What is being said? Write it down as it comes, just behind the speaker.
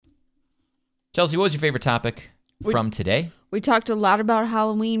Chelsea, what was your favorite topic from today? We talked a lot about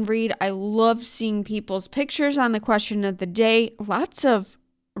Halloween, Reid. I love seeing people's pictures on the question of the day. Lots of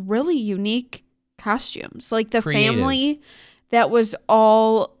really unique costumes. Like the Creative. family that was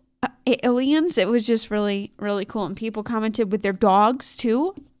all aliens. It was just really, really cool. And people commented with their dogs,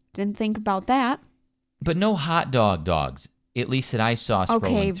 too. Didn't think about that. But no hot dog dogs, at least that I saw scrolling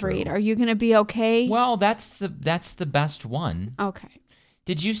Okay, through. Reid, are you going to be okay? Well, that's the best one. Okay.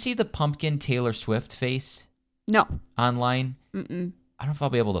 Did you see the pumpkin Taylor Swift face No. online? Mm-mm. I don't know if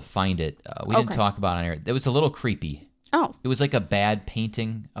I'll be able to find it. We didn't talk about it on air. It was a little creepy. Oh. It was like a bad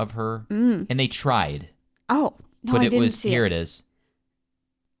painting of her, and they tried. Oh. No, but I it didn't was see here. it. It is.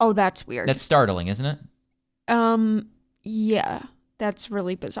 Oh, that's weird. That's startling, isn't it? Yeah. That's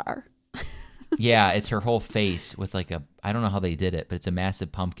really bizarre. Yeah, it's her whole face with like I don't know how they did it, but it's a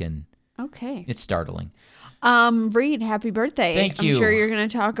massive pumpkin. Okay. It's startling. Reid, happy birthday. Thank you. I'm sure you're going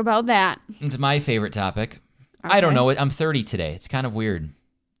to talk about that. It's my favorite topic. Okay. I don't know it. I'm 30 today. It's kind of weird.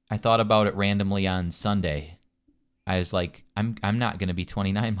 I thought about it randomly on Sunday. I was like, I'm not going to be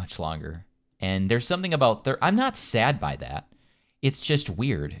 29 much longer. And there's something about I'm not sad by that. It's just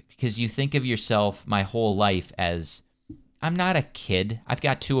weird because you think of yourself my whole life as I'm not a kid. I've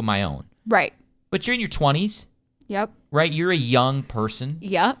got two of my own. Right. But you're in your 20s. Yep. Right? You're a young person.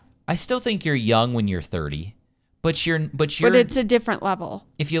 Yep. I still think you're young when you're 30. But it's a different level.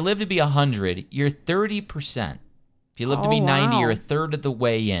 If you live to be 100, you're 30%. If you live to be 90, you're a third of the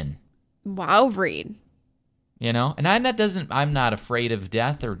way in. Wow, Reid. You know? And I'm not afraid of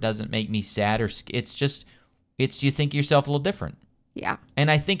death or doesn't make me sad it's you think yourself a little different. Yeah. And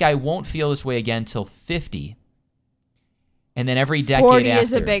I think I won't feel this way again till 50. And then every decade 40 after.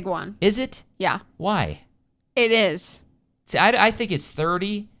 is a big one. Is it? Yeah. Why? It is. See, I think it's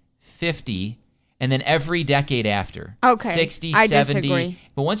 30, 50, and then every decade after. Okay. 60, I 70. disagree.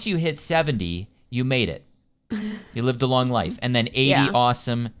 But once you hit 70, you made it. You lived a long life. And then 80,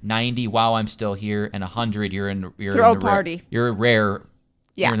 awesome. 90, wow, I'm still here. And 100, you're in Throw party. You're a rare.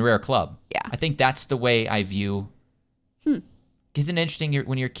 Yeah. You're in a rare club. Yeah. I think that's the way I view. Isn't it interesting?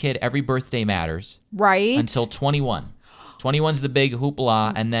 When you're a kid, every birthday matters. Right. Until 21. 21's the big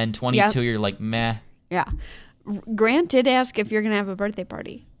hoopla, and then 22, you're like, meh. Yeah. Grant did ask if you're going to have a birthday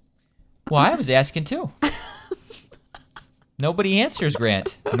party. Well, I was asking too. Nobody answers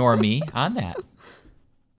Grant nor me on that.